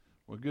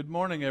Well, good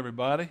morning,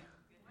 everybody.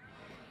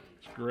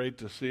 It's great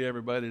to see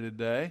everybody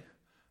today.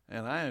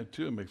 And I,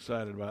 too, am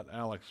excited about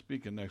Alex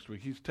speaking next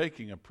week. He's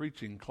taking a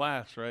preaching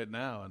class right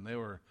now, and they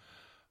were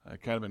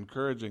kind of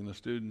encouraging the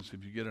students,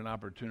 if you get an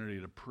opportunity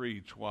to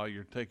preach while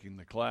you're taking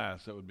the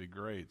class, that would be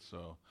great.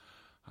 So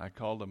I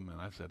called him,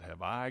 and I said,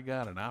 have I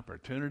got an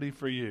opportunity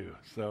for you?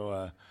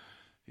 So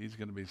he's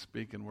going to be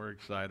speaking. We're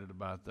excited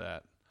about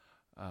that.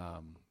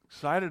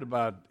 Excited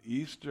about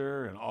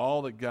Easter and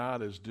all that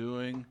God is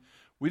doing.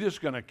 We're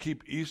just going to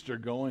keep Easter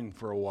going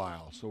for a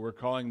while. So we're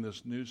calling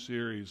this new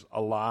series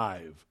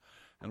Alive.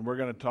 And we're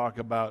going to talk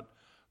about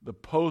the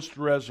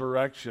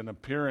post-resurrection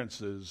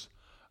appearances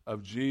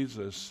of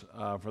Jesus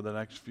for the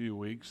next few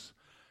weeks.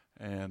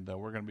 And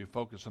we're going to be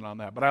focusing on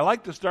that. But I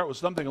like to start with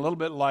something a little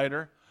bit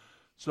lighter.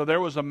 So there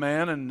was a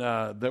man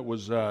that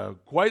was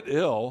quite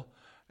ill.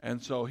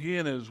 And so he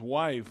and his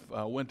wife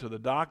went to the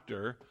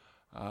doctor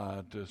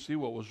to see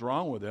what was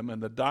wrong with him.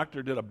 And the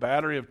doctor did a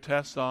battery of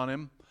tests on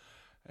him.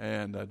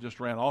 And just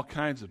ran all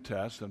kinds of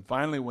tests. And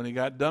finally, when he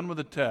got done with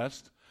the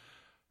test,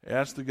 he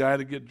asked the guy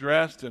to get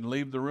dressed and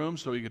leave the room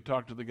so he could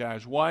talk to the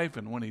guy's wife.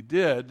 And when he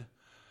did,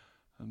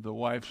 the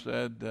wife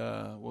said,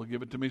 well,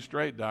 give it to me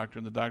straight, doctor.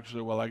 And the doctor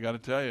said, well, I got to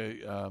tell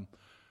you,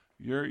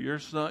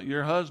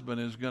 your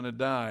husband is going to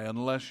die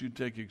unless you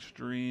take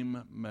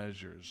extreme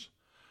measures.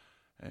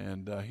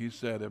 And he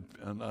said,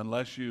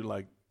 unless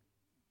you,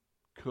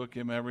 cook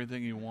him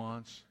everything he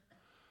wants,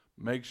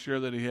 make sure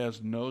that he has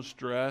no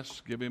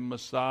stress. Give him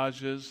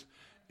massages.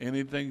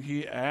 Anything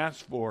he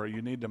asks for,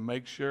 you need to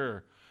make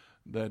sure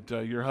that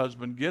your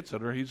husband gets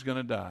it or he's going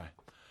to die.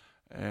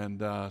 And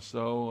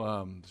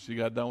so she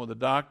got done with the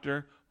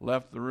doctor,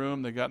 left the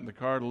room. They got in the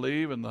car to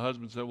leave, and the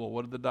husband said, well,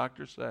 what did the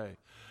doctor say?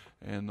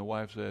 And the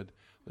wife said,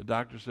 the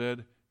doctor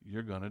said,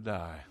 you're going to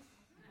die.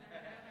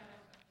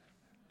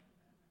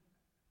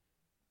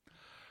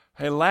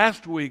 Hey,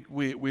 last week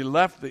we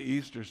left the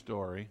Easter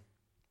story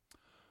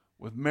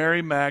with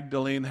Mary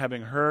Magdalene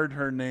having heard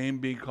her name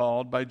be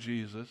called by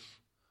Jesus.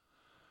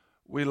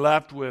 We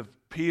left with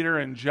Peter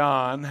and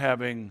John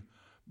having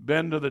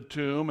been to the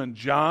tomb, and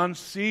John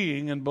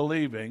seeing and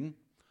believing.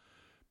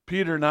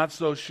 Peter not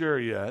so sure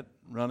yet,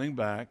 running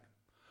back.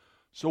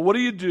 So what do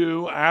you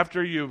do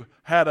after you've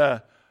had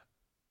a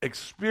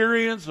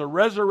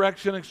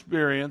resurrection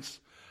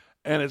experience,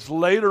 and it's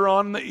later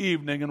on in the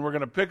evening, and we're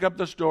going to pick up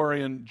the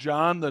story in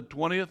John, the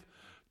 20th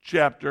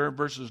chapter,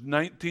 verses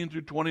 19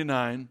 through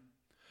 29.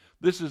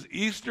 This is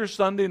Easter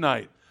Sunday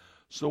night.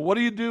 So what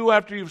do you do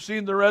after you've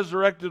seen the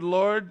resurrected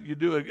Lord? You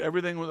do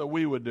everything that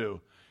we would do.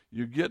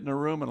 You get in a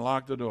room and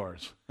lock the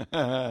doors.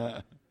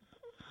 That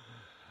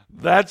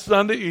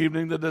Sunday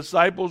evening, the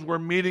disciples were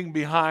meeting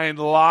behind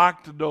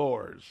locked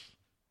doors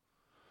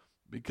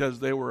because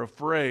they were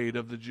afraid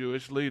of the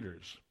Jewish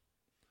leaders.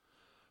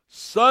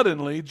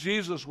 Suddenly,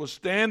 Jesus was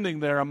standing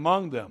there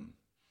among them.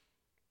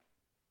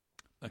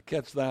 Now,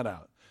 catch that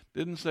out.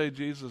 Didn't say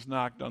Jesus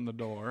knocked on the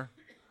door.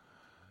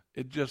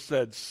 It just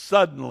said,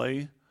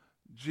 suddenly,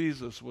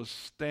 Jesus was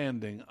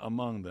standing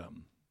among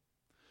them.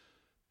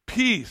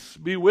 Peace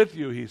be with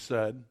you, he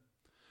said.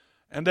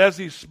 And as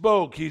he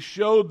spoke, he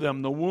showed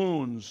them the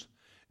wounds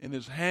in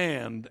his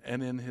hand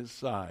and in his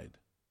side.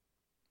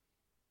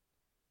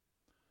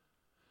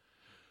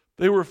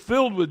 They were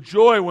filled with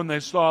joy when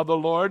they saw the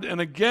Lord. And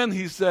again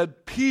he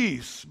said,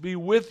 peace be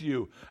with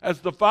you.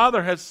 As the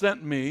Father has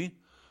sent me,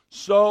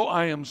 so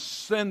I am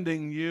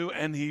sending you.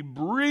 And he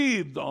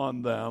breathed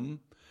on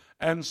them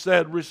and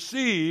said,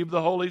 receive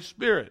the Holy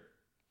Spirit.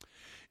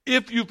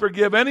 If you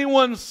forgive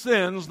anyone's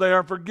sins, they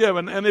are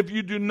forgiven. And if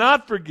you do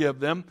not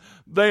forgive them,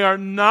 they are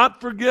not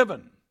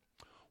forgiven.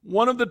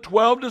 One of the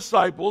 12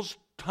 disciples,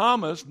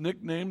 Thomas,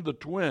 nicknamed the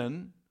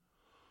twin,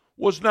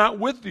 was not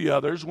with the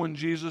others when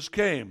Jesus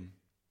came.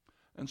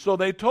 And so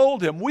they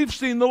told him, we've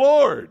seen the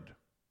Lord.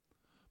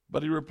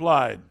 But he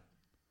replied,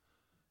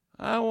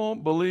 I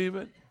won't believe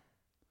it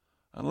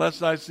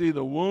unless I see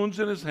the wounds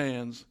in his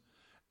hands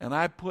and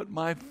I put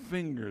my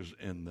fingers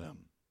in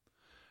them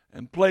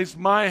and place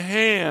my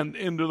hand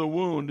into the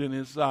wound in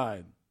his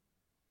side.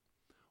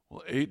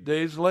 Well, 8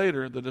 days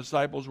later, the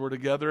disciples were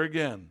together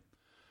again.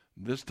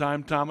 This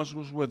time Thomas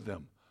was with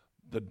them.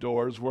 The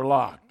doors were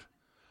locked.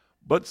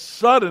 But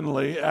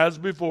suddenly, as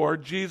before,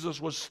 Jesus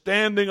was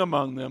standing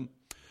among them.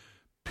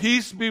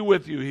 Peace be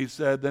with you, he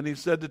said. Then he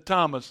said to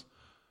Thomas,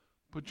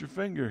 put your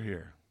finger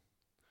here.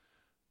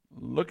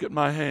 Look at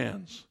my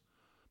hands.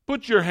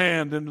 Put your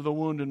hand into the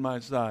wound in my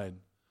side.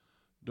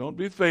 Don't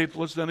be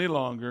faithless any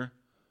longer.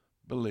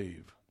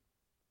 Believe.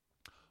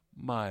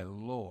 My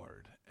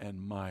Lord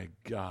and my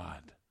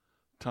God,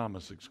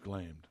 Thomas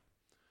exclaimed.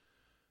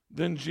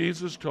 Then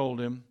Jesus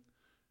told him,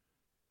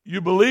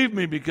 you believe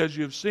me because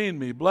you've seen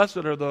me. Blessed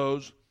are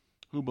those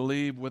who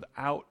believe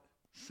without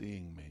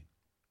seeing me.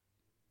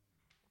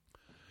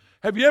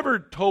 Have you ever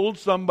told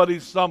somebody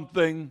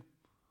something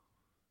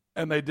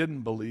and they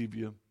didn't believe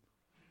you?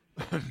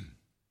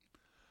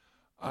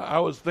 I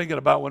was thinking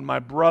about when my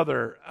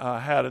brother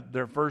had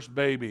their first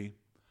baby.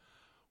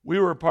 We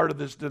were part of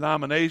this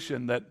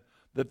denomination that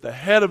the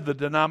head of the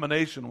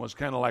denomination was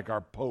kind of like our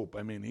pope.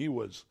 I mean, he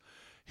was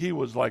he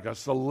was like a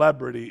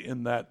celebrity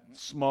in that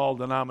small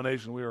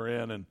denomination we were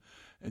in, and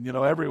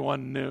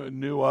everyone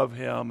knew of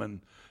him,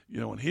 and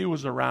when he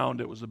was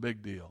around, it was a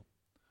big deal.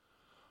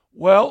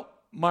 Well,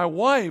 my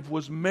wife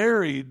was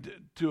married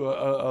to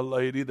a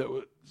lady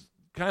that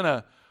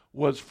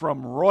was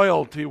from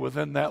royalty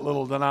within that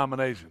little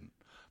denomination.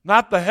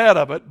 Not the head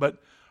of it, but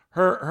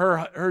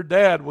her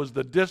dad was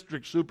the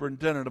district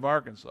superintendent of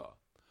Arkansas.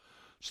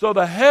 So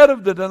the head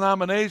of the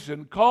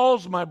denomination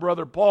calls my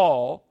brother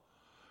Paul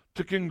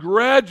to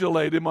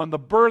congratulate him on the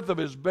birth of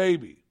his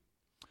baby.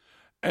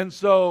 And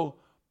so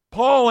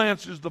Paul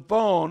answers the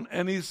phone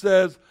and he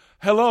says,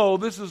 "Hello,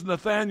 this is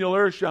Nathaniel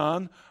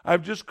Urshan.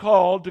 I've just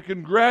called to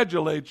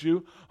congratulate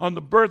you on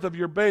the birth of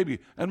your baby."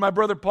 And my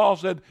brother Paul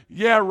said,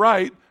 "Yeah,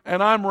 right,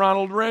 and I'm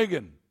Ronald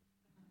Reagan."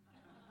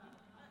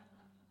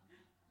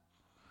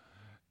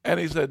 And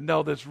he said,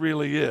 "No, this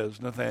really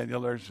is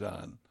Nathaniel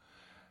Urshan."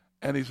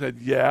 And he said,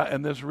 "Yeah,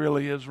 and this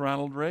really is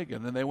Ronald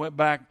Reagan." And they went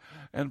back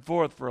and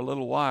forth for a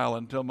little while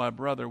until my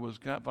brother was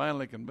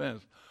finally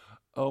convinced,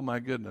 oh my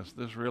goodness,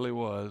 this really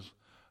was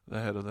the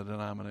head of the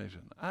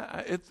denomination.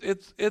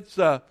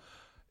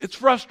 It's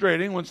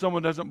frustrating when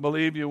someone doesn't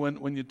believe you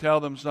when you tell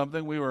them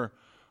something. We were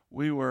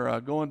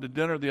going to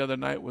dinner the other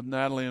night with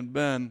Natalie and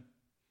Ben,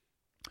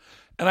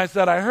 and I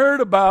said, "I heard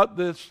about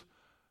this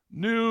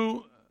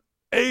new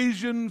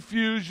Asian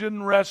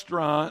fusion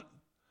restaurant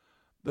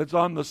that's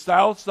on the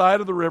south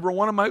side of the river."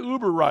 One of my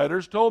Uber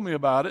riders told me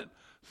about it.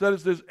 Said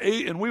it's this,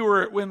 and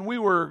when we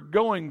were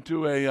going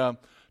to a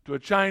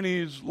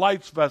Chinese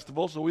lights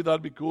festival, so we thought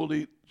it'd be cool to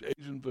eat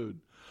Asian food.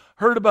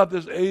 Heard about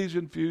this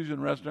Asian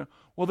fusion restaurant.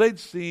 Well, they'd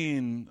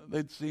seen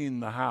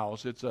the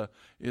house. It's a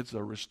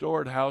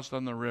restored house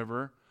on the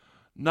river.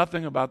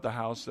 Nothing about the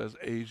house says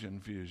Asian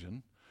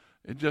fusion.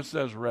 It just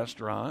says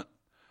restaurant.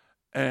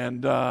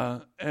 And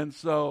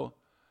so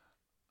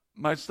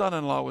my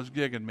son-in-law was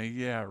gigging me.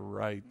 "Yeah,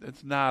 right.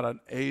 It's not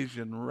an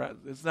Asian.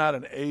 It's not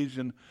an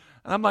Asian."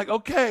 And I'm like,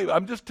 "Okay,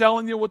 I'm just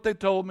telling you what they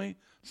told me.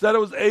 Said it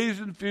was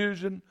Asian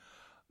fusion."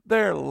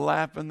 They're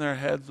laughing their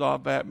heads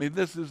off at me.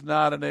 This is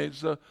not an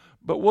Asian.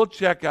 But we'll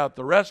check out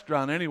the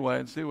restaurant anyway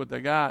and see what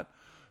they got.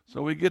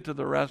 So we get to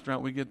the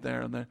restaurant. We get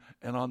there, and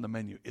on the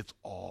menu, it's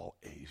all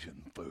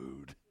Asian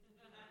food.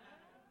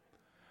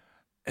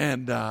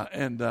 And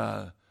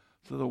so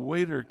the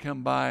waiter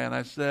come by, and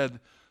I said,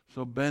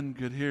 so Ben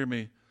could hear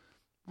me,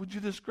 "Would you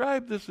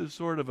describe this as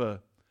sort of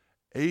a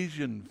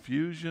Asian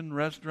fusion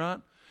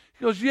restaurant?"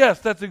 He goes, "Yes,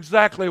 that's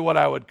exactly what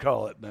I would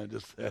call it." And I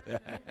just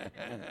said,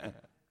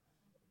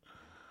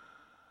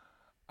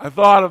 I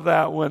thought of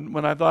that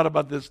when I thought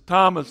about this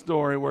Thomas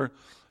story where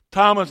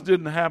Thomas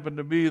didn't happen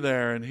to be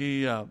there, and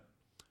he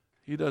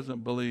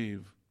doesn't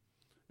believe.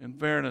 In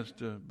fairness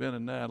to Ben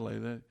and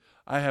Natalie,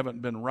 I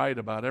haven't been right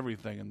about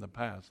everything in the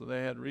past, so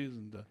they had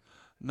reason to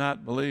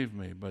not believe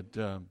me. But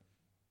not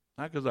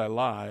because I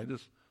lie, I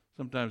just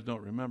sometimes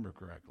don't remember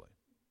correctly.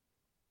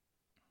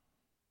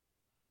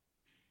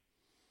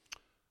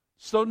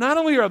 So not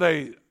only are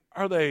they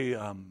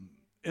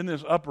in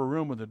this upper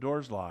room with the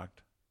doors locked,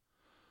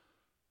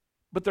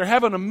 but they're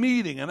having a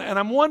meeting, and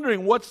I'm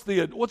wondering what's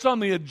on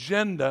the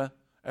agenda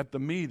at the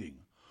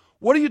meeting.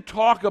 What do you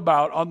talk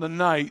about on the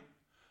night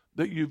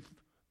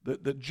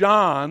that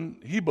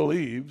John, he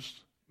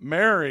believes,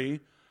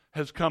 Mary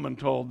has come and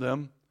told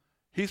them,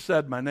 "He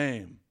said my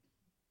name."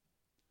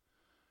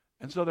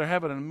 And so they're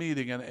having a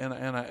meeting,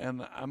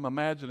 and I'm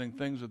imagining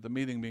things at the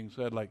meeting being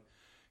said like,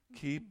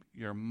 "Keep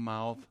your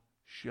mouth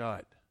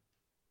shut.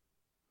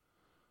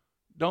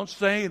 Don't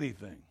say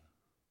anything.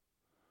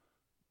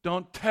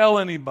 Don't tell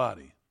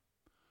anybody."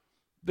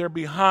 They're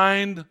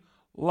behind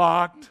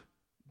locked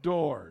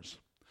doors.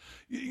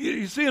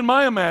 You see, in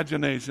my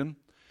imagination,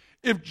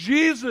 if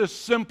Jesus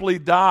simply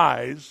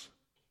dies,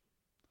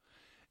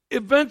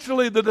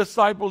 eventually the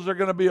disciples are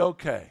going to be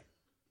okay.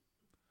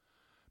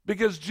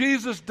 Because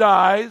Jesus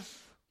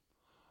dies,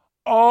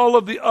 all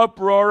of the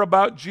uproar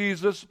about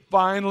Jesus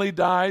finally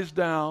dies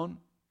down.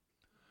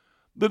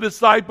 The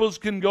disciples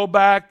can go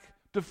back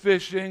to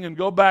fishing and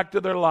go back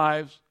to their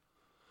lives.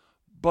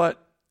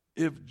 But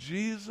if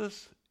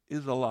Jesus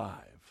is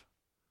alive,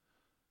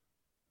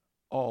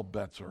 all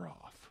bets are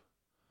off.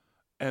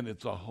 And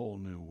it's a whole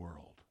new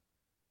world.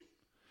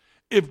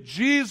 If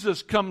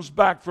Jesus comes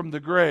back from the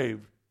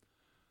grave,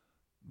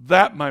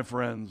 that, my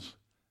friends,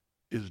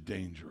 is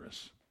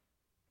dangerous.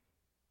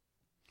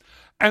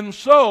 And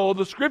so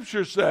the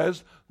scripture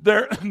says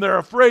they're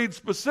afraid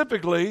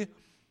specifically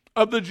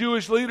of the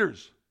Jewish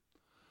leaders.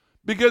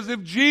 Because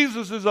if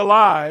Jesus is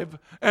alive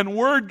and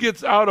word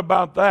gets out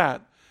about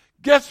that,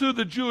 guess who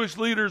the Jewish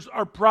leaders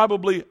are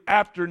probably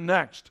after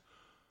next?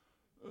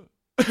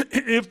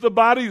 If the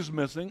body's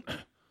missing,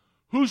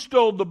 who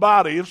stole the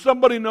body? If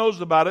somebody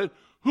knows about it,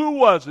 who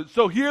was it?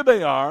 So here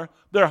they are.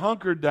 They're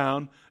hunkered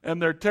down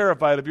and they're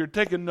terrified. If you're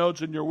taking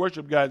notes in your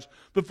worship guides,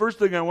 the first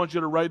thing I want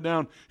you to write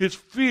down is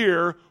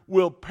fear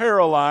will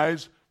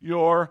paralyze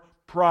your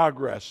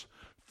progress.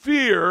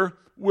 Fear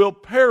will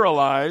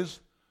paralyze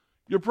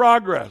your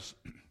progress.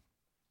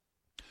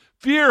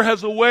 Fear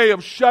has a way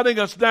of shutting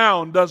us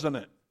down, doesn't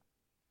it?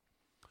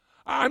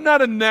 I'm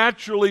not a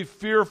naturally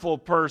fearful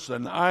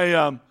person.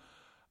 I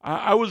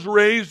was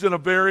raised in a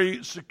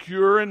very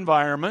secure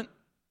environment.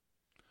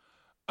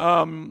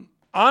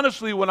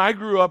 Honestly, when I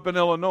grew up in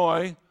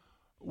Illinois,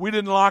 we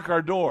didn't lock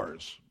our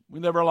doors. We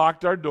never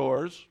locked our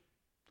doors.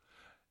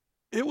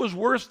 It was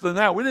worse than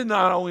that. We didn't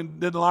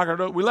lock our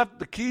doors, we left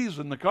the keys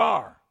in the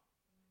car.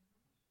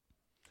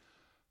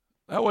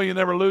 That way you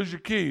never lose your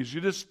keys.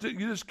 You just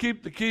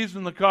keep the keys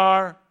in the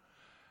car,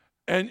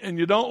 and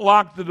you don't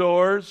lock the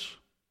doors.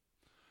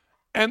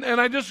 And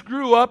I just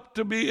grew up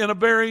to be in a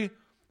very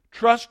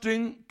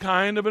trusting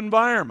kind of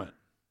environment.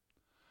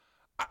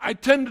 I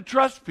tend to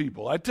trust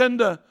people. I tend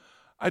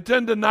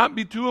to not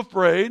be too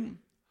afraid.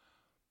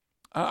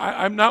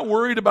 I'm not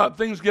worried about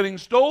things getting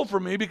stole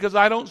from me because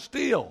I don't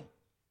steal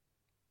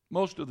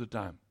most of the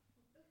time.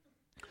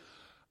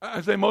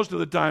 I say most of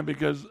the time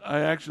because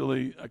I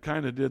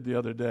kind of did the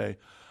other day.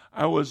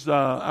 I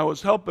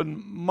was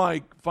helping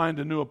Mike find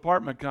a new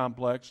apartment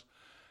complex,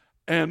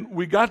 and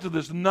we got to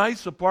this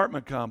nice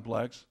apartment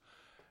complex,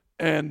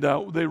 and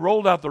they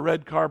rolled out the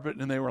red carpet,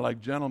 and they were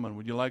like, "Gentlemen,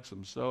 would you like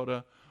some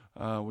soda?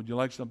 Would you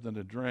like something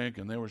to drink?"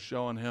 And they were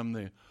showing him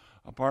the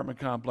apartment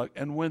complex.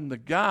 And when the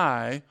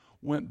guy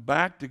went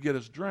back to get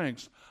his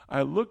drinks,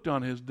 I looked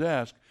on his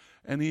desk,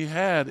 and he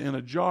had in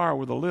a jar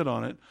with a lid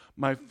on it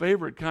my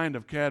favorite kind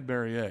of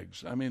Cadbury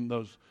eggs. I mean,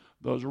 those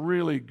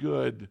really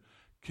good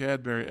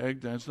Cadbury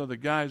eggs. And so the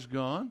guy's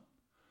gone.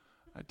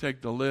 I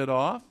take the lid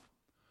off,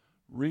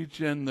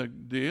 reach in the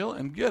deal,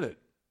 and get it.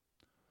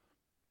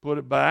 Put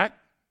it back.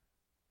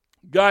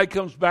 Guy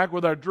comes back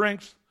with our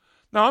drinks.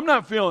 Now, I'm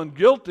not feeling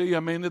guilty. I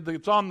mean,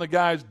 it's on the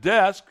guy's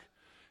desk.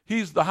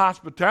 He's the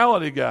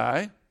hospitality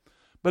guy.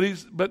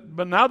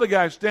 But now the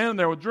guy's standing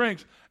there with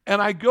drinks,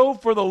 and I go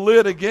for the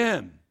lid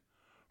again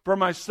for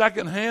my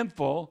second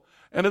handful.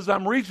 And as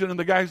I'm reaching, and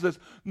the guy says,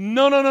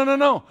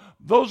 No.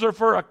 Those are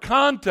for a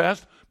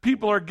contest.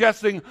 People are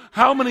guessing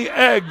how many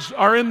eggs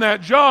are in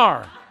that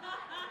jar.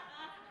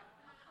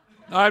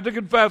 Now, I have to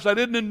confess, I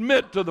didn't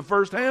admit to the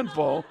first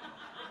handful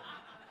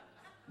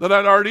that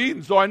I'd already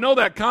eaten. So I know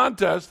that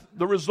contest,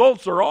 the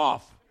results are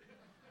off.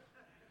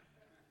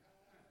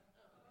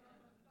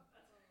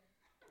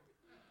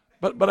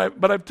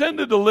 But I've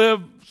tended to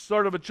live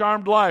sort of a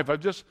charmed life.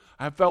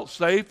 I felt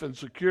safe and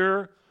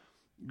secure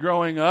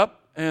growing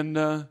up. And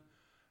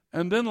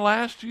then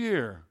last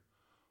year,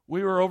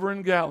 we were over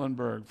in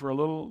Gatlinburg for a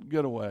little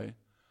getaway.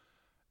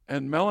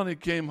 And Melanie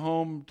came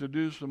home to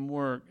do some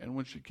work. And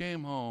when she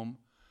came home,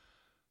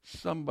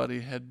 somebody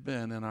had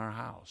been in our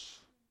house.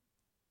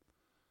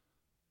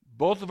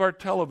 Both of our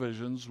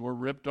televisions were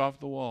ripped off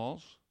the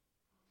walls.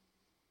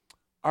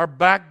 Our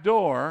back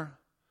door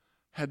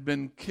had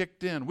been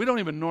kicked in. We don't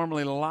even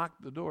normally lock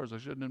the doors. I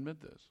shouldn't admit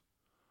this.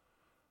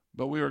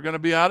 But we were going to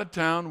be out of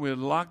town. We had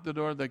locked the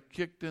door. They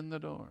kicked in the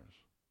doors.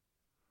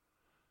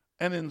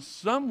 And in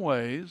some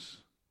ways,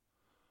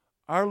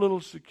 our little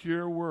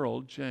secure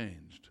world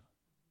changed.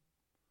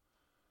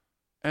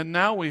 And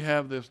now we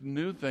have this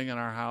new thing in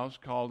our house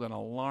called an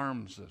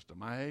alarm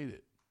system. I hate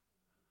it.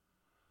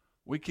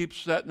 We keep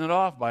setting it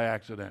off by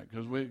accident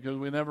because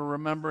we never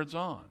remember it's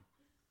on.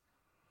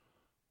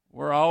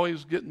 We're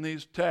always getting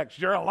these texts.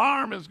 Your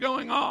alarm is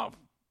going off.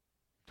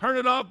 Turn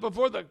it off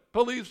before the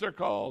police are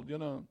called,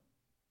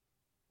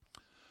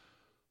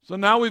 So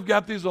now we've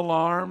got these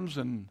alarms,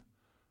 and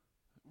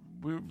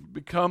we've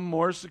become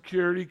more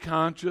security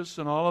conscious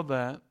and all of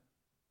that.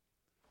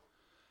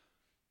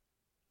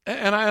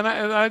 And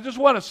I just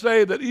want to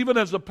say that even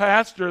as a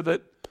pastor,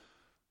 that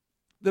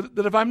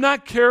if I'm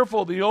not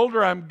careful, the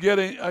older I'm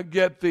getting,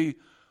 the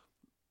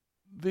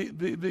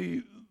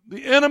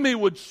enemy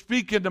would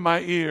speak into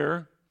my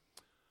ear.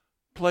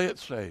 Play it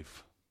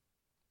safe.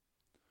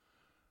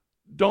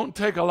 Don't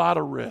take a lot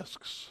of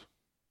risks.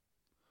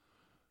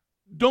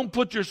 Don't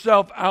put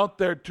yourself out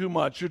there too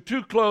much. You're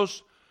too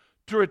close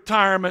to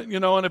retirement,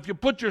 and if you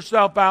put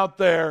yourself out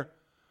there,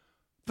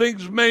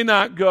 things may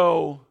not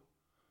go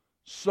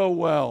so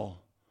well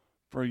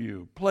for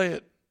you. Play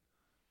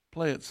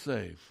it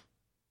safe.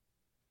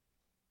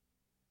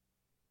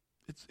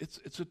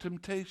 It's a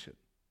temptation.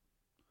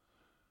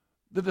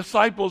 The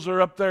disciples are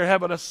up there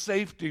having a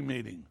safety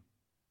meeting.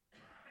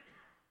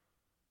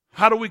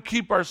 How do we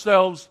keep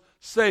ourselves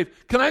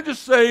safe? Can I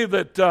just say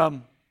that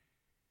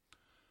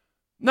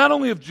not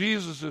only if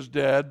Jesus is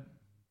dead,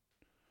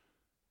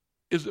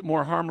 is it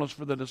more harmless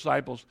for the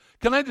disciples?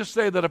 Can I just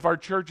say that if our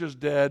church is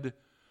dead,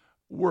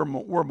 we're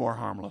more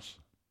harmless?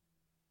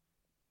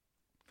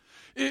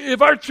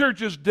 If our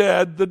church is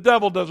dead, the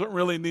devil doesn't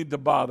really need to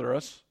bother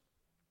us.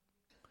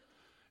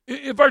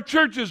 If our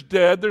church is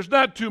dead, there's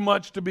not too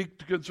much to be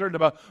concerned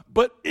about.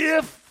 But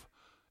if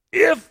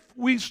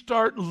we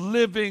start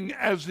living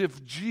as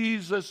if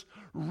Jesus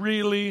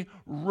really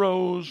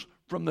rose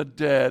from the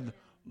dead,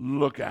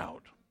 look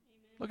out.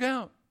 Look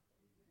out.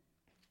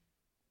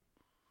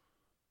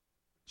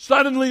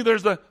 Suddenly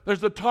there's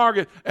a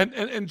target,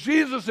 and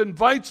Jesus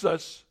invites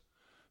us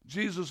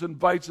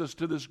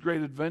to this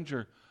great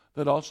adventure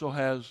that also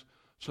has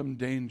some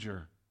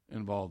danger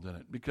involved in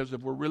it. Because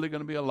if we're really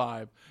going to be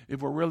alive,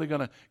 if we're really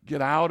going to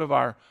get out of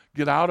our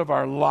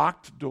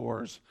locked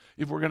doors,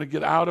 if we're going to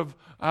get out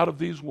of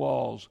these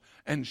walls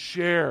and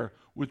share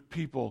with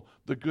people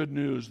the good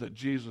news that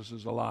Jesus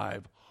is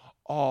alive,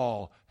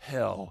 all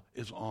hell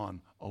is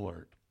on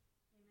alert.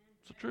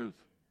 It's the truth.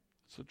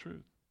 It's the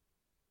truth.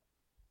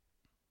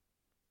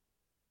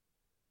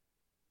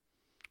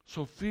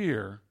 So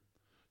fear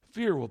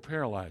will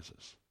paralyze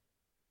us.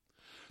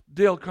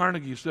 Dale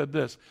Carnegie said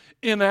this: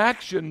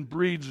 inaction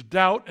breeds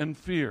doubt and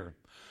fear,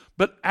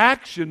 but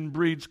action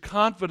breeds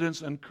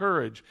confidence and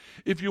courage.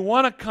 If you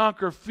want to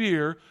conquer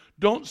fear,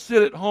 don't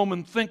sit at home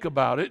and think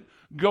about it.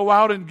 Go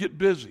out and get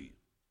busy.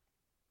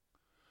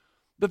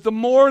 That the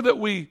more that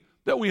we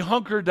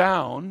hunker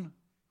down,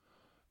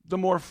 the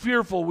more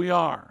fearful we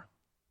are.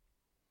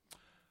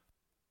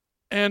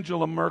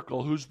 Angela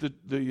Merkel, who's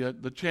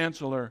the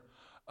chancellor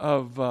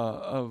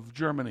of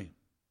Germany,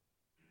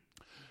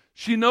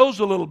 she knows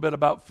a little bit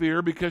about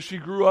fear because she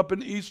grew up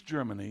in East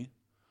Germany.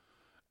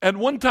 And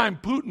one time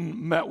Putin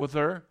met with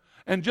her,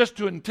 and just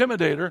to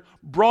intimidate her,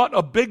 brought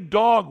a big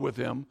dog with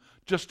him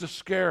just to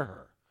scare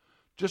her,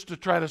 just to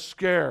try to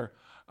scare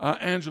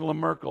Angela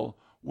Merkel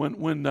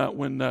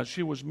when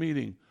she was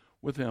meeting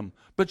with him.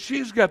 But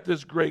she's got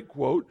this great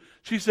quote.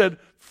 She said,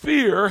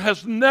 "Fear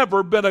has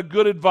never been a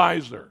good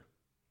advisor."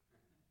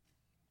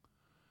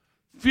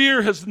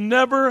 Fear has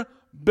never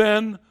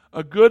been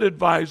a good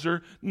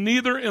advisor,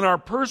 neither in our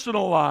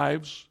personal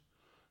lives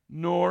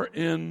nor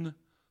in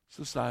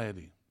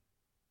society.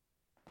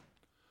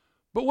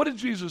 But what did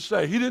Jesus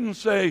say? He didn't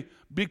say,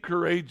 be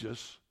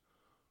courageous.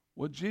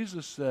 What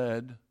Jesus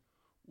said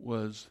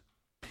was,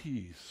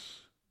 peace.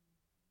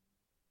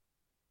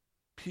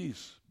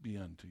 Peace be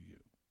unto you.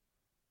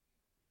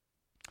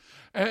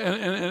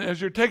 And as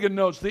you're taking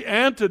notes, the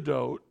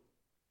antidote,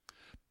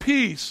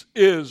 peace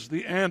is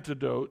the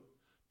antidote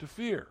to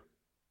fear.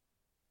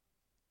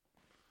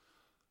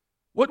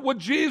 What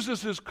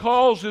Jesus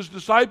calls his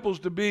disciples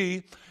to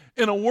be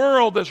in a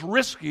world that's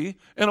risky,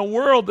 in a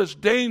world that's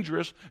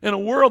dangerous, in a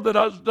world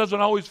that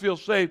doesn't always feel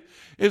safe,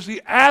 is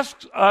he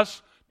asks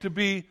us to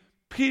be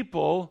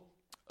people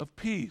of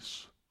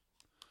peace.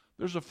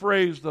 There's a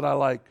phrase that I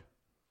like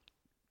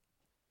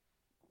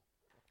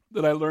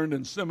that I learned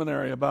in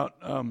seminary about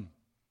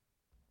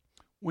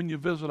when you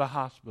visit a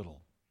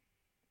hospital.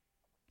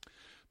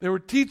 They were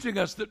teaching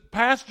us that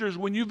pastors,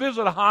 when you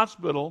visit a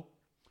hospital,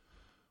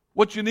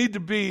 what you need to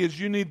be is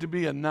you need to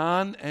be a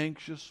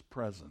non-anxious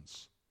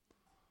presence.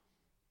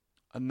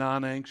 A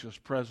non-anxious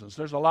presence.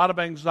 There's a lot of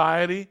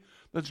anxiety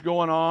that's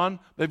going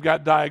on. They've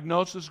got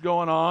diagnosis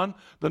going on.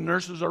 The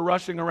nurses are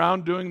rushing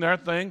around doing their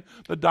thing.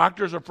 The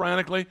doctors are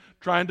frantically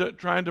trying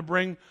to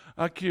bring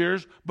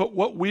cures. But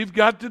what we've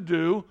got to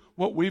do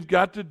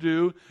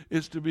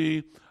is to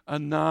be a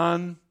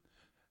non-anxious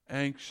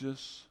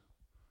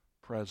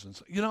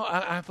presence. You know,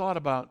 I thought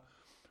about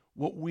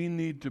what we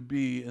need to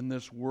be in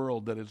this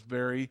world that is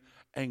very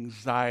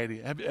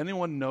anxiety. Have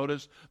anyone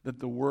noticed that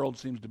the world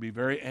seems to be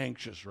very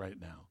anxious right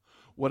now?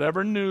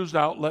 Whatever news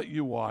outlet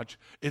you watch,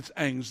 it's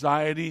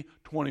anxiety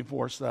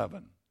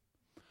 24/7.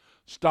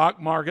 Stock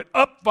market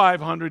up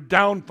 500,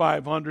 down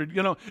 500.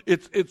 You know,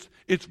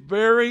 it's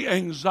very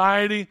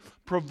anxiety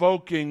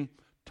provoking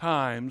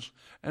times,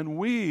 and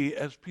we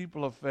as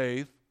people of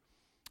faith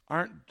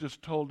aren't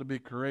just told to be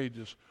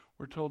courageous,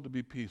 we're told to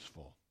be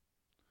peaceful.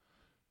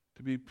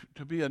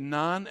 To be a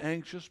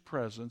non-anxious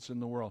presence in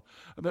the world.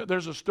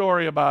 There's a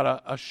story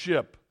about a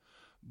ship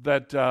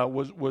that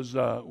was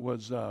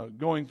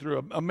going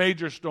through a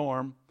major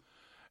storm,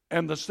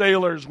 and the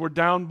sailors were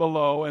down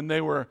below, and they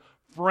were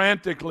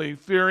frantically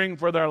fearing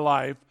for their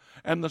life,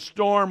 and the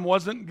storm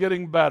wasn't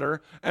getting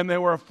better, and they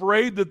were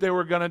afraid that they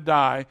were going to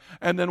die.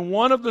 And then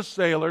one of the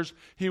sailors,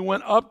 he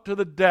went up to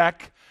the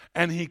deck,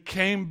 and he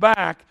came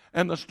back,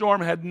 and the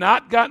storm had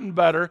not gotten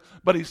better,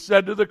 but he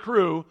said to the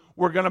crew,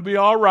 we're going to be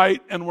all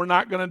right, and we're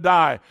not going to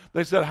die.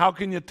 They said, how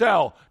can you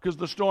tell? Because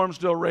the storm's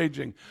still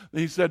raging.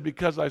 He said,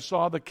 because I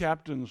saw the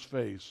captain's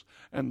face,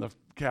 and the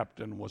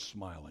captain was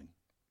smiling.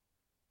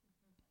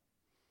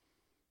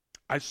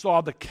 I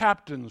saw the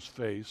captain's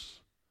face,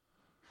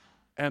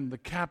 and the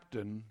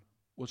captain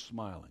was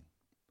smiling.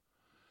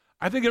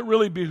 I think it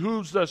really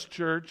behooves us,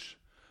 church,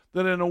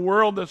 that in a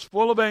world that's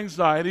full of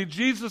anxiety,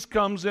 Jesus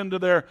comes into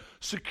their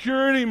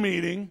security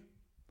meeting,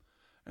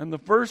 and the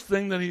first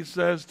thing that he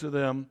says to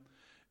them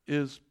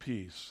is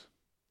peace.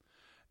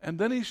 And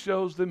then he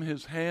shows them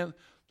his hand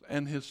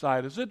and his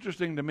side. It's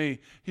interesting to me,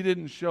 he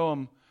didn't show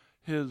them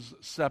his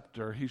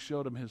scepter, he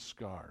showed them his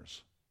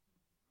scars.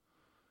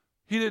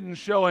 He didn't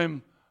show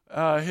him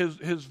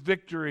his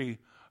victory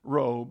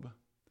robe.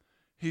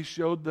 He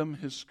showed them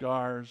his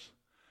scars.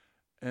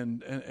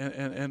 And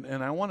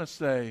I want to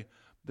say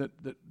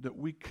that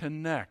we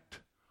connect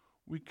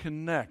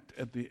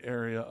at the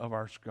area of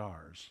our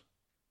scars.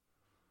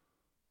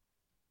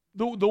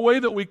 The way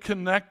that we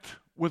connect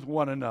with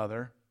one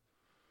another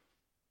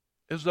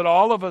is that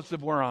all of us,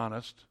 if we're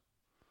honest,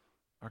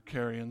 are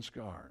carrying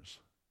scars.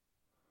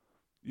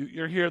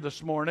 You're here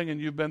this morning and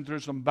you've been through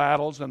some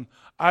battles, and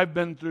I've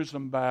been through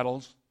some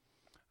battles.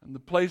 and the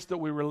place that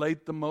we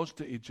relate the most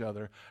to each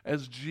other,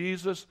 as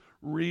Jesus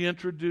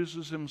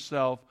reintroduces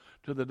himself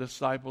to the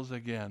disciples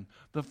again,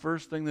 the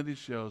first thing that he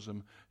shows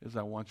them is,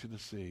 I want you to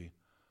see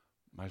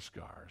my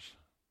scars.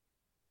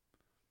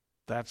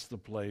 That's the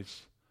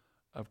place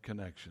of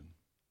connection.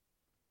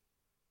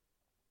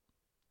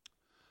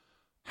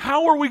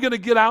 How are we going to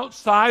get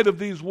outside of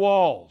these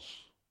walls?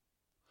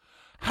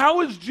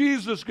 How is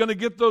Jesus going to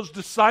get those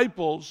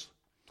disciples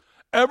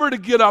ever to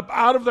get up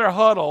out of their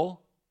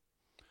huddle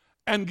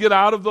and get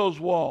out of those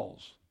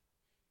walls?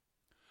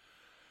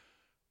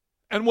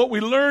 And what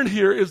we learn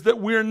here is that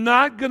we're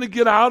not going to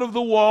get out of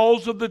the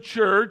walls of the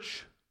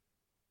church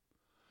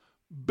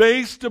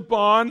based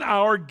upon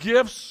our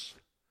gifts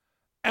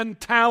and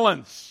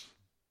talents.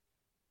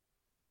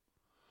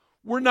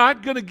 We're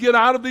not going to get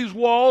out of these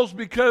walls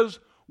because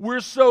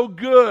we're so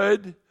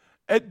good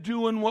at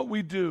doing what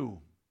we do.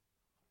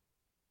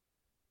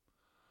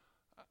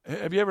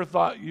 Have you ever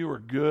thought you were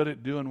good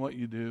at doing what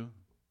you do?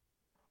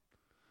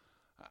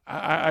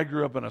 I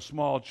grew up in a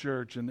small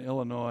church in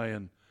Illinois,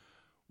 and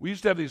we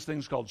used to have these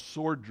things called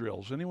sword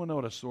drills. Anyone know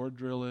what a sword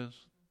drill is?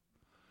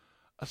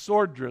 A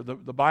sword drill,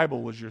 the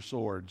Bible was your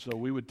sword. So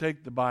we would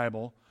take the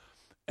Bible,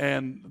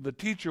 and the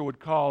teacher would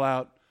call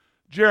out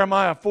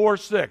Jeremiah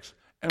 4:6,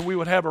 and we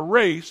would have a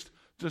race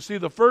to see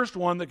the first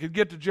one that could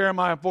get to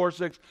Jeremiah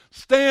 4:6,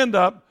 stand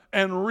up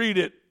and read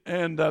it,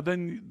 and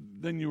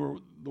then you were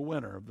the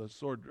winner of the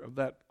sword of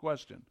that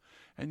question.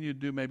 And you'd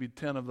do maybe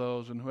 10 of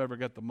those, and whoever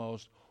got the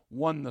most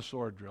won the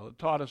sword drill. It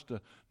taught us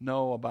to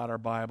know about our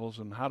Bibles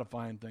and how to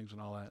find things and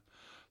all that.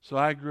 So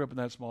I grew up in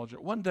that small church.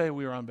 One day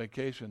we were on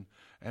vacation,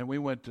 and we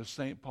went to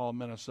St. Paul,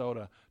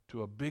 Minnesota,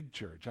 to a big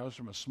church. I was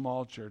from a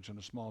small church in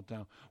a small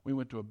town. We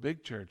went to a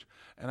big church,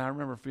 and I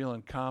remember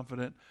feeling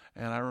confident,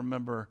 and I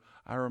remember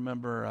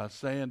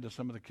saying to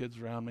some of the kids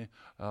around me,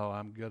 "Oh,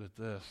 I'm good at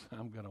this.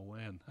 I'm going to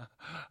win.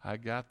 I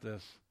got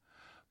this."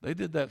 They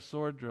did that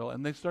sword drill,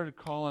 and they started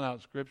calling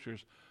out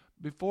scriptures.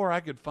 Before I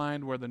could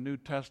find where the New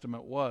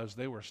Testament was,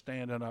 they were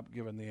standing up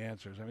giving the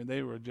answers. I mean,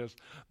 they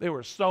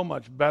were so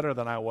much better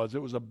than I was.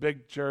 It was a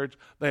big church.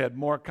 They had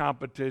more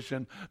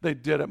competition. They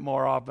did it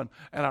more often.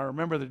 And I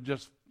remember them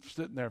just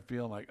sitting there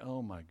feeling like,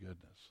 oh my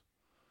goodness.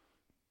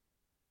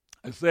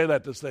 I say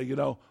that to say,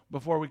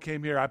 before we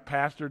came here, I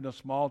pastored in a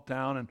small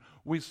town, and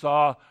we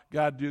saw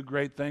God do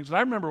great things. And I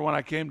remember when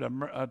I came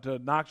to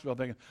Knoxville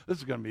thinking, this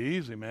is going to be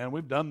easy, man.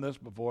 We've done this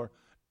before.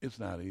 It's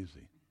not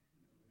easy.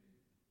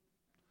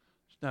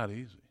 It's not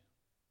easy.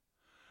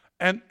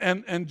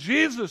 And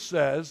Jesus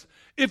says,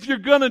 if you're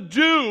going to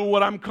do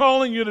what I'm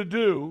calling you to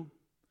do,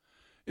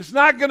 it's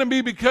not going to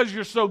be because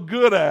you're so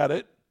good at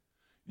it.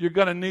 You're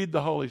going to need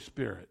the Holy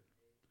Spirit.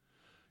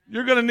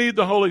 You're going to need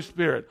the Holy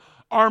Spirit.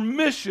 Our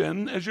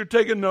mission, as you're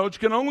taking notes,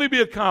 can only be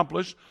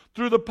accomplished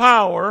through the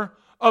power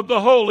of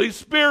the Holy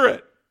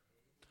Spirit.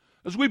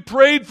 As we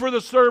prayed for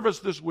the service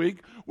this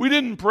week, we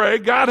didn't pray,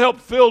 God help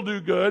Phil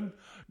do good.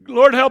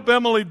 Lord, help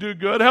Emily do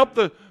good. Help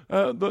the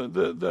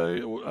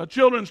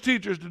children's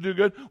teachers to do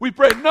good. We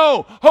prayed,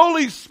 no,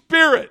 Holy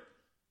Spirit,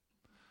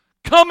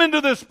 come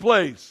into this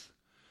place.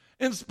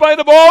 In spite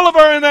of all of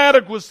our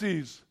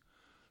inadequacies,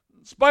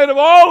 in spite of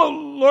all,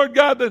 Lord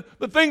God,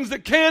 the things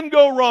that can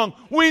go wrong,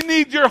 we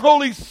need your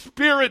Holy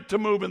Spirit to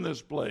move in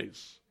this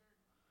place.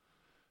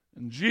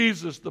 And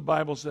Jesus, the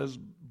Bible says,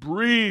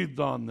 breathed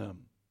on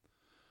them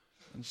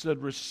and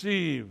said,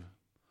 receive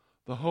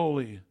the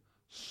Holy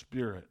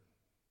Spirit.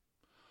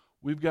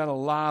 We've got a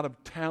lot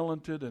of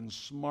talented and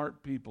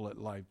smart people at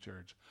Life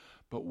Church,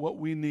 but what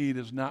we need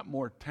is not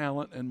more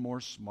talent and more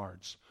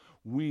smarts.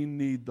 We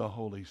need the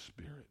Holy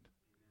Spirit.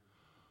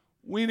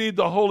 We need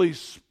the Holy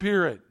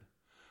Spirit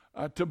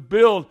to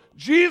build.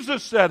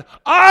 Jesus said,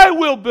 I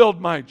will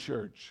build my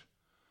church,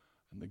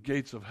 and the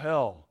gates of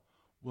hell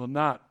will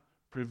not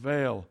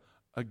prevail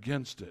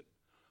against it.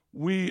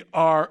 We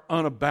are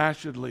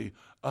unabashedly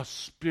a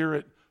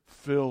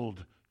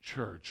Spirit-filled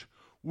church.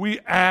 We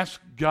ask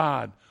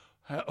God,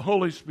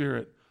 Holy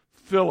Spirit,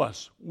 fill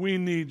us. We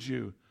need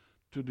you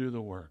to do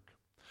the work.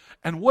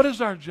 And what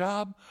is our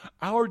job?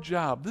 Our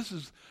job, this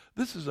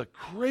is a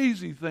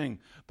crazy thing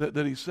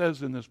that he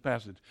says in this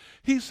passage.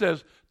 He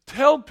says,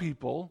 tell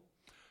people,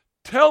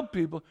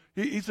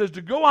 he says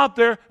to go out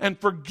there and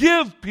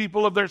forgive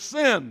people of their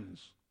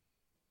sins.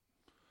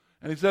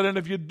 And he said, and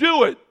if you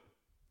do it,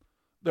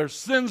 their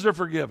sins are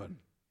forgiven.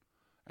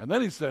 And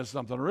then he says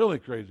something really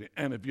crazy.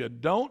 And if you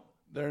don't,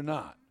 they're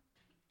not.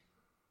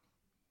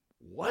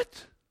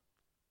 What?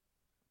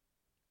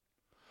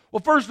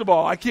 Well, first of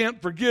all, I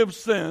can't forgive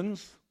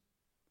sins.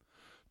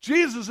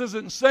 Jesus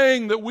isn't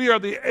saying that we are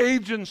the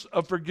agents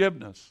of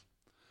forgiveness,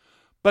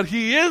 but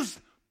he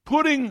is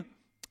putting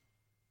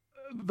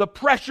the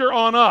pressure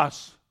on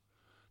us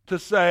to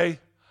say,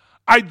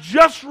 I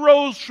just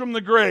rose from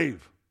the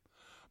grave,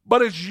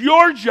 but it's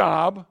your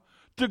job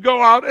to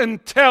go out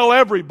and tell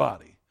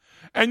everybody.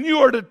 And you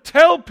are to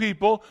tell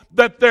people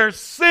that their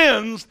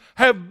sins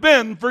have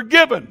been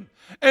forgiven.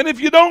 And if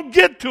you don't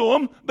get to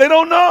them, they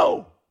don't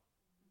know.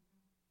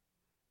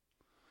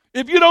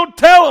 If you don't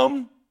tell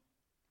them,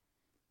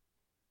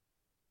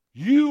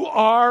 You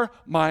are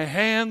my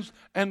hands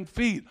and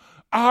feet.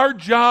 Our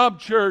job,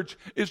 church,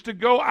 is to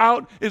go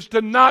out, is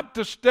to not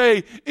to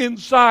stay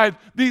inside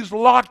these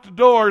locked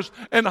doors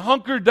and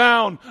hunker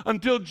down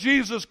until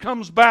Jesus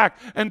comes back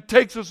and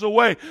takes us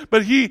away.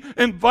 But He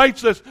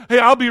invites us, hey,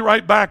 I'll be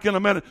right back in a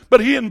minute.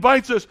 But He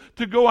invites us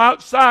to go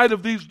outside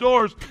of these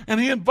doors, and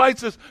He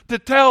invites us to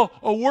tell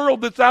a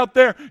world that's out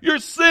there, your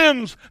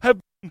sins have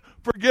been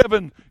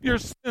forgiven. Your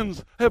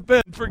sins have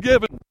been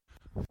forgiven.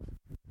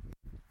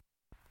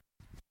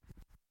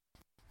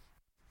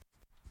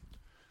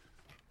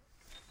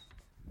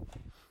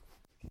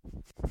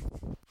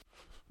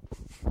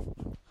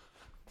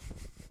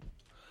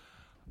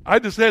 I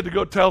just had to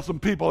go tell some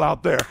people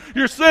out there,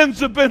 your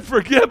sins have been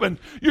forgiven.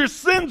 Your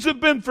sins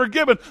have been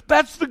forgiven.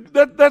 That's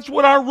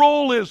what our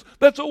role is.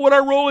 That's what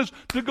our role is,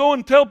 to go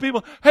and tell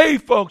people, hey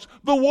folks,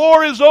 the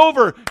war is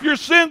over. Your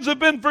sins have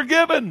been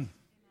forgiven.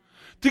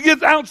 To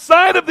get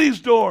outside of these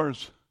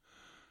doors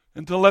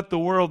and to let the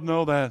world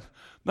know that.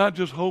 Not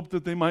just hope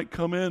that they might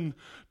come in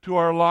to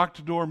our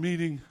locked door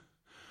meeting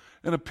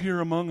and appear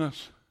among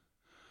us.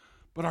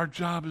 But our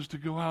job is to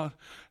go out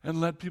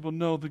and let people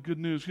know the good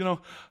news. You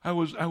know, I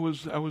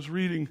was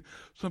reading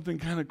something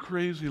kind of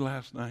crazy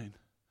last night.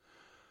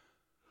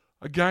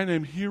 A guy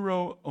named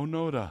Hiro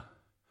Onoda,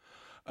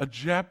 a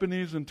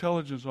Japanese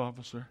intelligence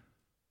officer,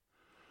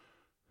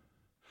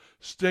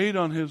 stayed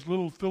on his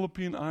little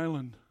Philippine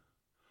island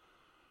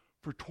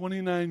for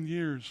 29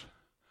 years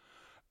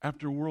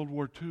after World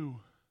War II,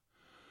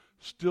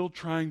 still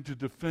trying to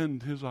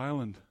defend his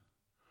island.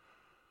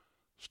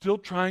 Still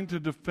trying to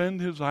defend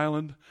his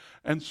island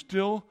and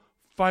still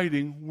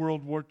fighting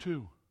World War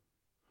II.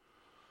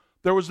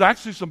 There was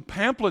actually some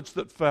pamphlets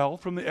that fell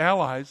from the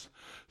Allies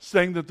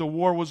saying that the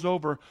war was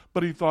over,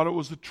 but he thought it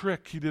was a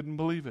trick. He didn't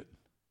believe it.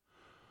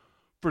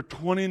 For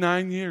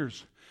 29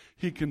 years,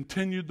 he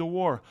continued the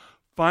war.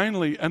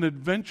 Finally, an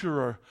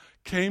adventurer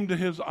came to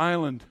his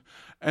island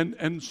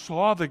and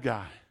saw the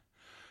guy.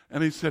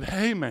 And he said,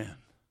 hey man,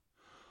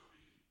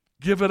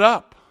 give it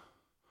up.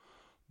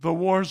 The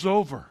war's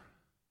over.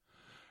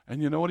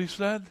 And you know what he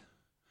said?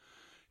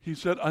 He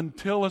said,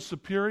 until a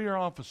superior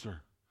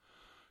officer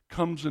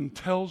comes and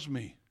tells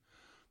me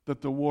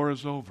that the war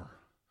is over,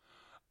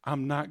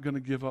 I'm not going to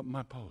give up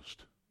my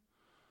post.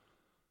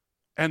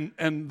 And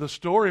the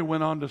story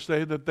went on to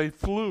say that they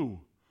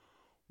flew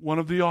one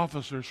of the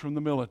officers from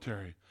the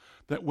military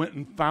that went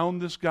and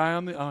found this guy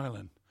on the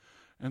island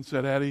and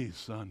said, at ease,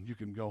 son, you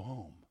can go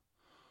home.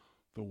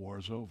 The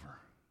war's over.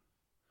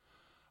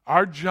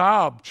 Our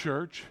job,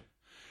 church,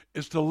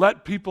 is to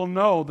let people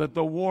know that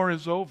the war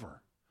is over.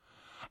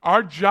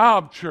 Our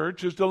job,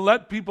 church, is to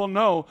let people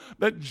know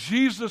that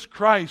Jesus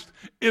Christ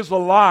is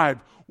alive.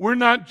 We're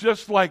not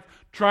just like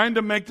trying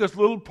to make this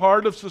little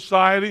part of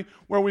society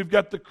where we've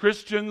got the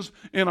Christians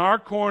in our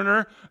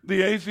corner,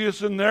 the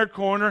atheists in their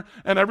corner,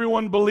 and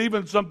everyone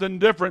believing something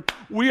different.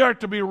 We are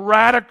to be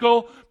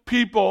radical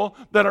people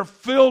that are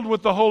filled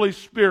with the Holy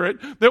Spirit,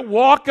 that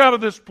walk out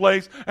of this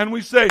place and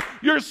we say,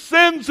 your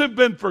sins have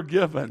been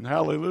forgiven.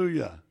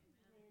 Hallelujah.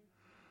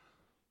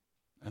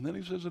 And then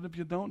he says, and if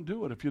you don't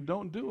do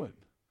it,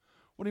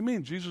 what do you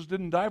mean? Jesus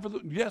didn't die for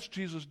them? Yes,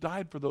 Jesus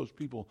died for those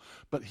people,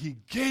 but he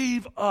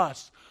gave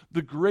us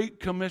the Great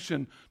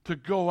Commission to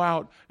go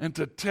out and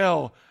to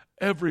tell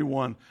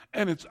everyone,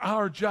 and it's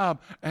our job.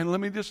 And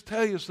let me just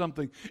tell you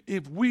something.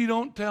 If we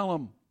don't tell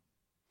them,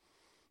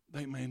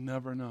 they may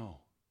never know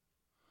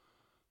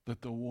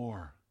that the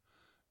war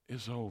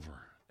is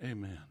over.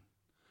 Amen.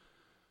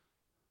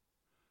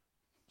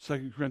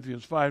 2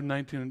 Corinthians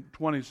 5:19 and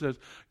 20 says,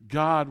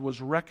 God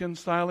was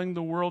reconciling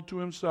the world to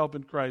himself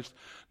in Christ,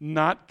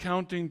 not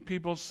counting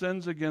people's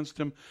sins against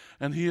him,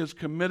 and he has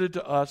committed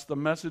to us the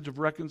message of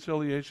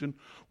reconciliation.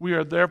 We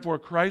are therefore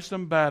Christ's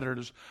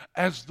ambassadors,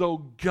 as though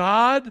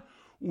God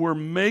were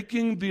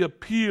making the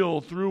appeal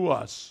through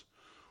us.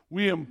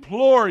 We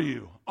implore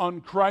you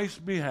on Christ's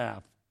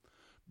behalf,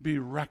 be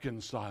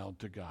reconciled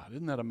to God.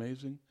 Isn't that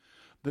amazing?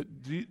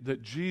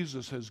 That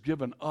Jesus has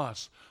given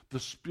us the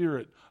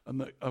spirit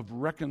of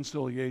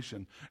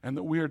reconciliation, and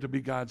that we are to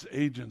be God's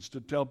agents to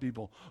tell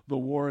people the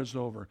war is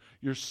over.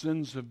 Your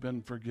sins have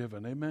been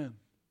forgiven. Amen.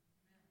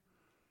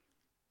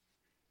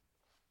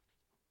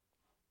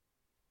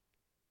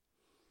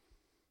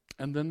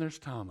 And then there's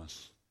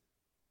Thomas.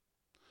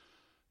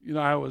 You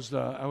know, I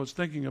was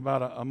thinking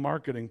about a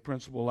marketing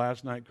principle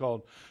last night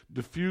called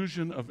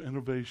diffusion of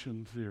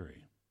innovation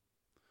theory.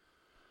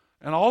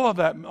 And all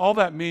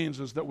that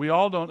means is that we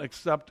all don't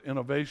accept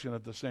innovation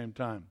at the same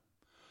time.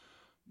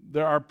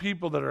 There are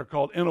people that are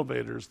called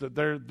innovators, that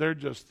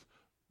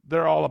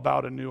they're all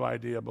about a new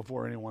idea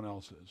before anyone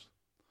else is.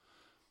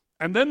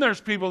 And then there's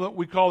people that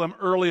we call them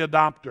early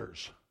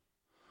adopters.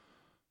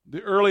 The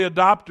early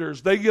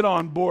adopters, they get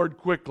on board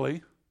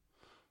quickly.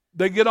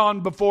 They get on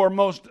before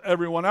most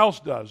everyone else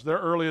does. They're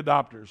early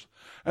adopters.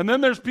 And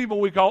then there's people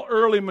we call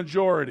early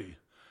majority.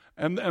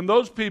 And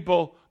those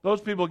people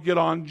get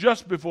on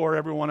just before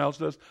everyone else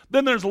does.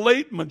 Then there's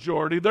late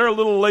majority. They're a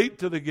little late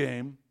to the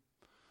game.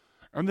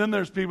 And then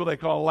there's people they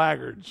call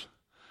laggards.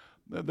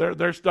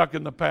 They're stuck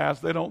in the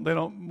past. They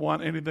don't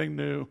want anything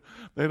new.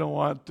 They don't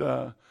want.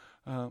 I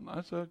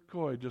said,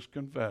 Coy just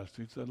confessed.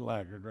 He said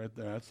laggard right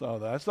there. I saw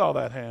that. I saw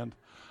that hand.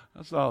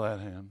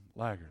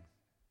 Laggard.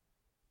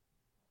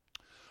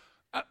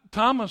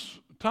 Thomas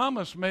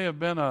may have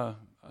been a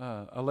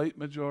late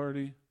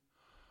majority,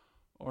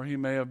 or he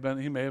may have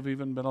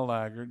even been a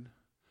laggard.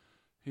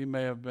 He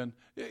may have been.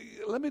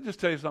 Let me just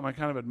tell you something I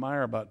kind of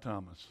admire about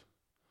Thomas.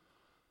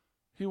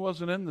 He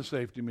wasn't in the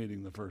safety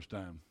meeting the first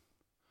time.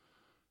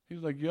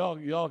 He's like,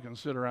 y'all can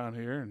sit around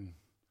here and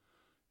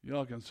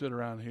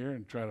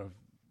try to,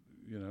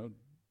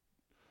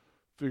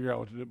 figure out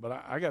what to do.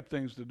 But I got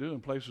things to do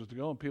and places to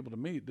go and people to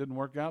meet. It didn't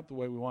work out the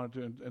way we wanted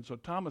to. And so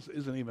Thomas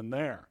isn't even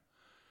there.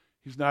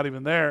 He's not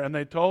even there. And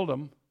they told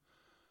him,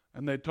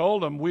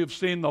 we've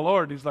seen the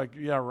Lord. He's like,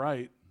 yeah,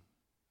 right.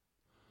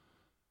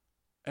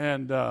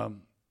 And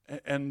can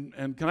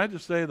I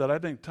just say that I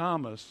think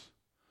Thomas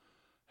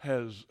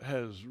has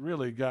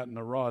really gotten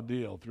a raw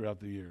deal throughout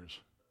the years.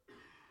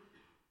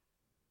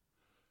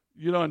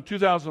 In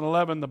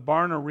 2011, the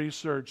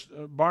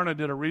Barna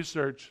did a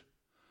research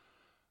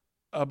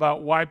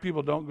about why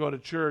people don't go to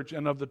church,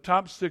 and of the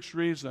top 6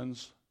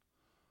 reasons,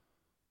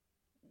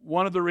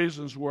 one of the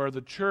reasons were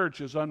the church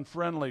is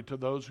unfriendly to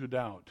those who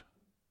doubt.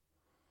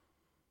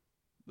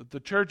 That the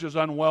church is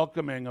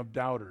unwelcoming of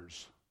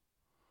doubters.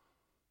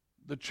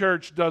 The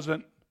church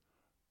doesn't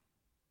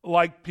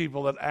like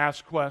people that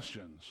ask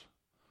questions.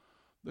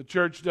 The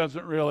church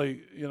doesn't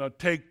really,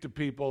 take to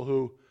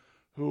people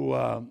who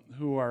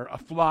are a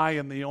fly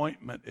in the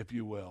ointment, if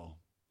you will.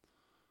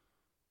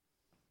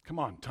 Come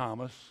on,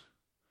 Thomas.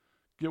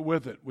 Get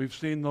with it. We've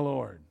seen the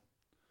Lord.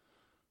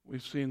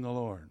 We've seen the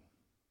Lord.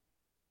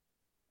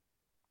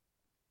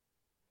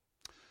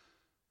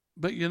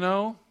 But we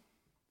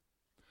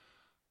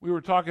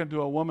were talking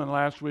to a woman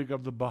last week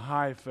of the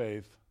Baha'i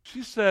faith.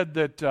 She said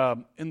that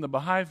in the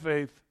Baha'i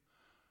faith,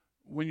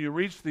 when you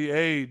reach the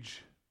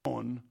age,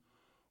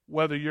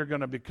 whether you're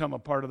going to become a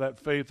part of that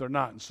faith or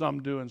not, and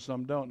some do and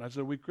some don't. And I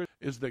said,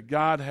 is that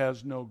God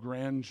has no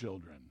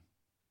grandchildren.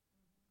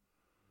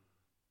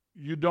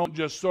 You don't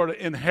just sort of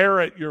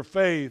inherit your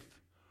faith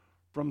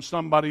from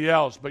somebody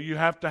else, but you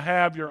have to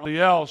have your own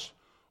else.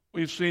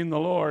 We've seen the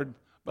Lord.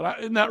 But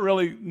isn't that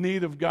really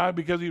neat of God?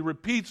 Because he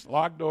repeats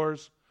locked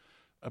doors,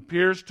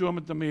 appears to him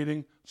at the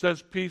meeting,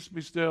 says, peace,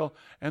 be still,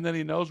 and then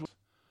he knows,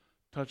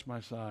 touch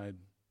my side.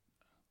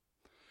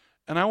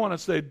 And I want to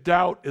say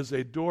doubt is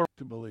a door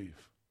to believe.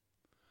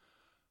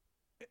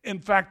 In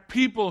fact,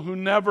 people who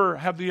never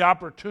have the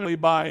opportunity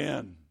to buy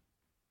in.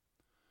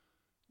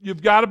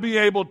 You've got to be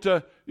able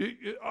to,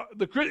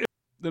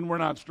 then we're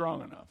not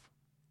strong enough.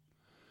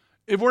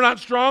 If we're not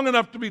strong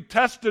enough to be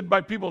tested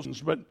by people,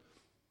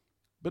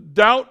 but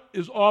doubt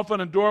is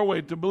often a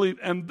doorway to believe.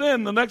 And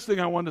then the next thing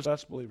I want to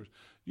say, believers,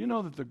 you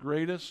know that the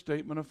greatest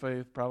statement of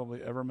faith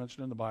probably ever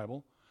mentioned in the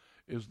Bible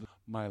is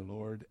my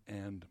Lord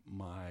and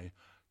my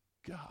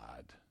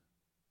God.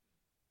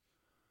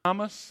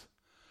 Thomas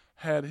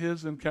had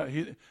his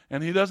encounter,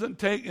 and he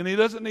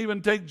doesn't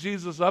even take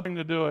Jesus up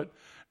to do it.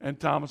 And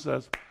Thomas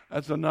says,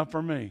 "That's enough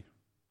for me,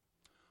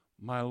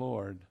 my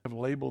Lord." I've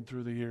labeled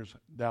through the years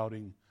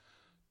doubting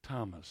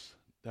Thomas.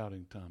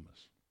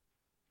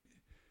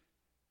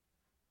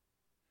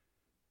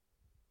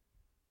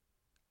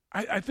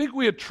 I think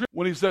we attribute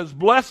when he says,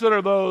 "Blessed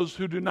are those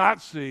who do not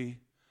see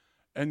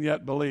and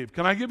yet believe."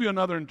 Can I give you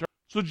another interpretation?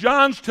 So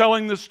John's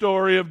telling the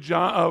story of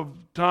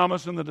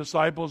Thomas and the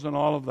disciples and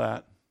all of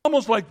that.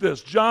 Almost like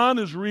this. John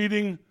is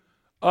reading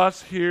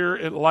us here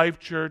at Life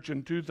Church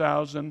in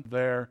 2000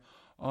 there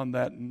on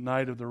that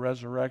night of the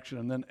resurrection,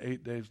 and then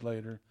 8 days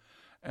later.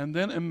 And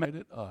then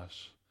invited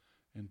us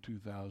in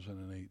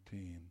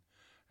 2018.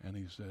 And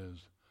he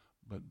says,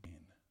 but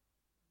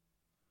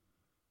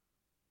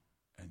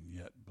and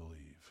yet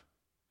believe.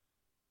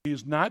 He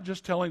is not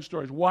just telling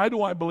stories. Why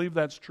do I believe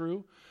that's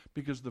true?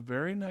 Because the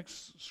very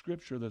next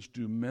scripture that's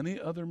do many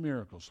other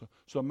miracles.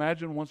 So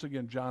imagine once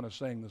again John is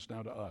saying this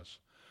now to us.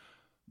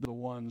 The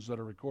ones that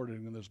are recorded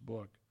in this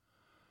book.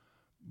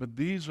 But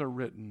these are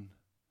written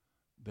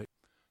that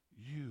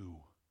you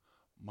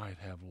might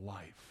have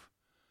life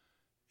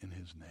in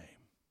his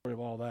name. Of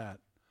all that,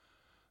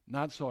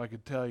 not so I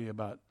could tell you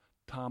about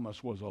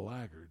Thomas was a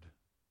laggard,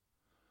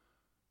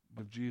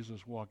 but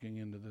Jesus walking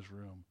into this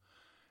room.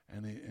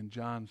 And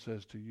John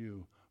says to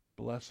you,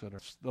 blessed are.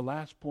 The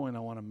last point I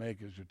want to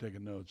make as you're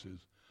taking notes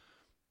is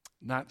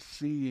not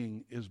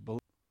seeing is believing.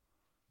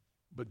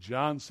 But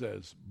John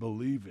says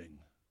believing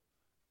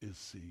is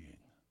seeing.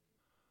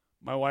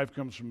 My wife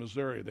comes from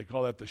Missouri. They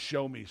call that the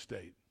show me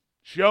state.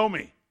 Show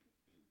me.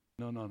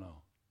 No.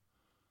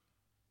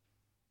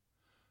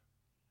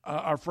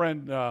 Our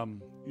friend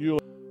Eula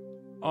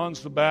on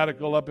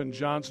sabbatical up in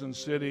Johnson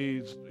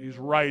City. He's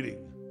writing.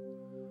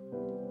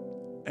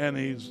 And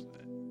he's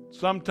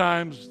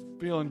sometimes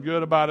feeling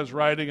good about his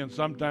writing, and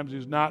sometimes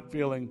he's not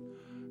feeling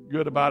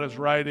good about his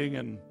writing.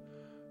 And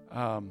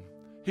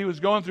he was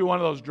going through one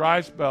of those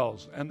dry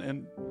spells. And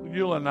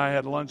Eula and I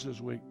had lunch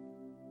this week.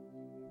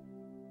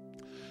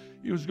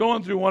 He was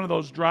going through one of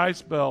those dry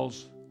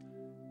spells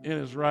in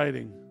his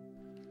writing.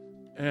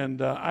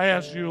 And I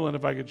asked Yulin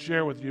if I could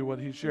share with you what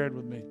he shared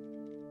with me.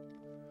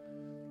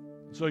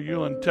 So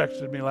Yulin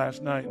texted me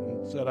last night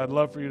and said, I'd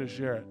love for you to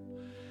share it.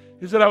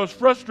 He said, I was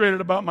frustrated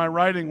about my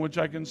writing, which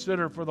I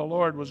consider for the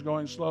Lord was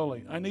going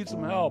slowly. I need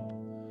some help.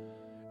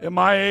 At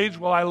my age,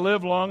 will I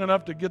live long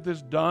enough to get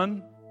this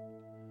done?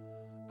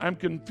 I'm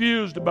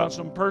confused about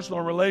some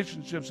personal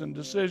relationships and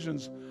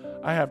decisions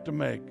I have to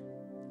make,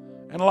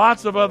 and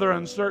lots of other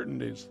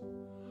uncertainties.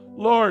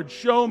 Lord,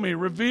 show me,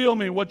 reveal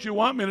me what you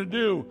want me to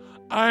do.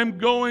 I'm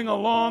going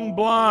along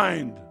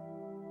blind.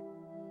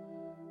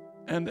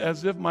 And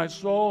as if my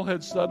soul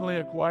had suddenly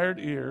acquired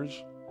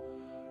ears,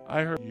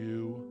 I heard,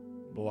 you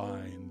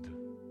blind.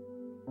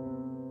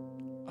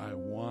 I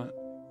want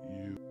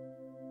you.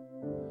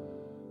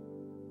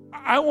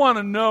 I want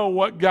to know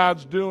what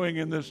God's doing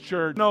in this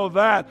church. Know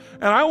that.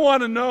 And I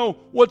want to know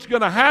what's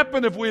going to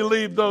happen if we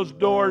leave those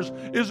doors.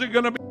 Is it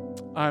going to be?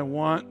 I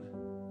want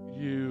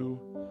you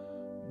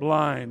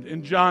blind.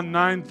 In John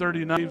 9:39,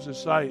 he leaves his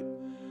sight.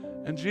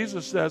 And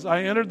Jesus says,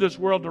 I entered this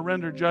world to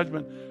render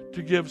judgment,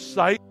 to give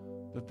sight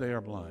that they are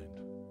blind.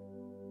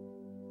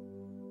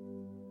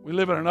 We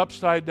live in an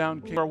upside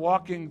down kingdom. We're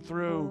walking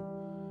through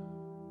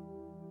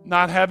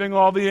not having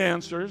all the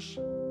answers,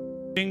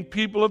 being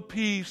people of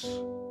peace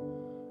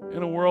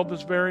in a world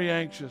that's very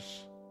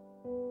anxious.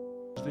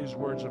 These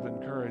words of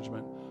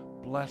encouragement.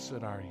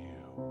 Blessed are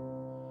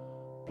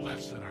you.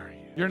 Blessed are you.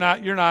 You're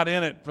not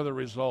in it for the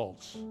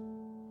results.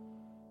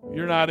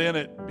 You're not in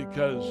it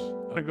because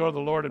I'm going to go to the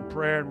Lord in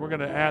prayer and we're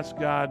going to ask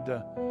God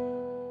to.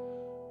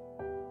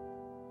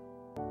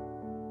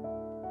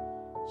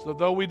 So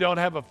though we don't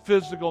have a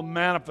physical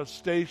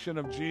manifestation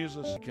of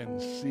Jesus, we can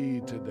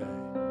see today.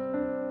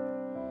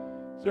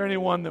 Is there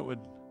anyone that would,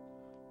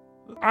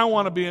 I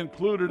want to be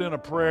included in a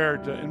prayer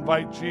to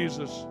invite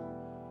Jesus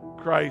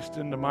Christ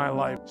into my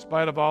life. In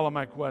spite of all of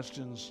my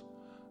questions,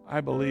 I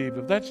believe.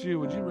 If that's you,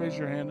 would you raise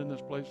your hand in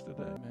this place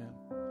today, man?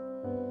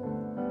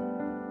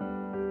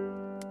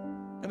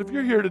 And if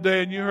you're here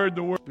today and you heard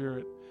the word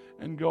Spirit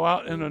and go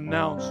out and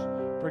announce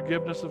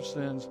forgiveness of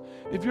sins,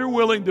 if you're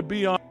willing to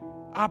be on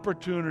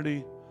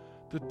opportunity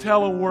to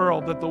tell a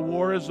world that the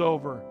war is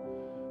over,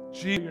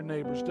 tell your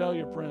neighbors, tell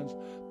your friends,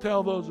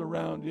 tell those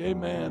around you.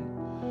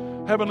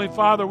 Amen. Heavenly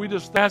Father, we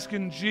just ask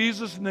in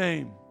Jesus'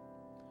 name,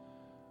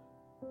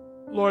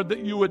 Lord, that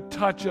you would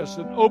touch us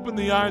and open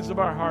the eyes of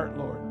our heart,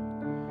 Lord.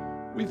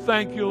 We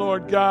thank you,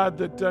 Lord God,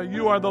 that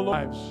you are the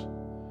lives.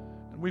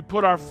 And we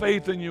put our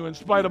faith in you in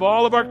spite of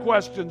all of our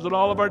questions and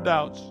all of our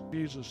doubts. In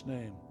Jesus'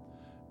 name.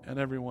 And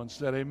everyone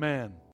said amen.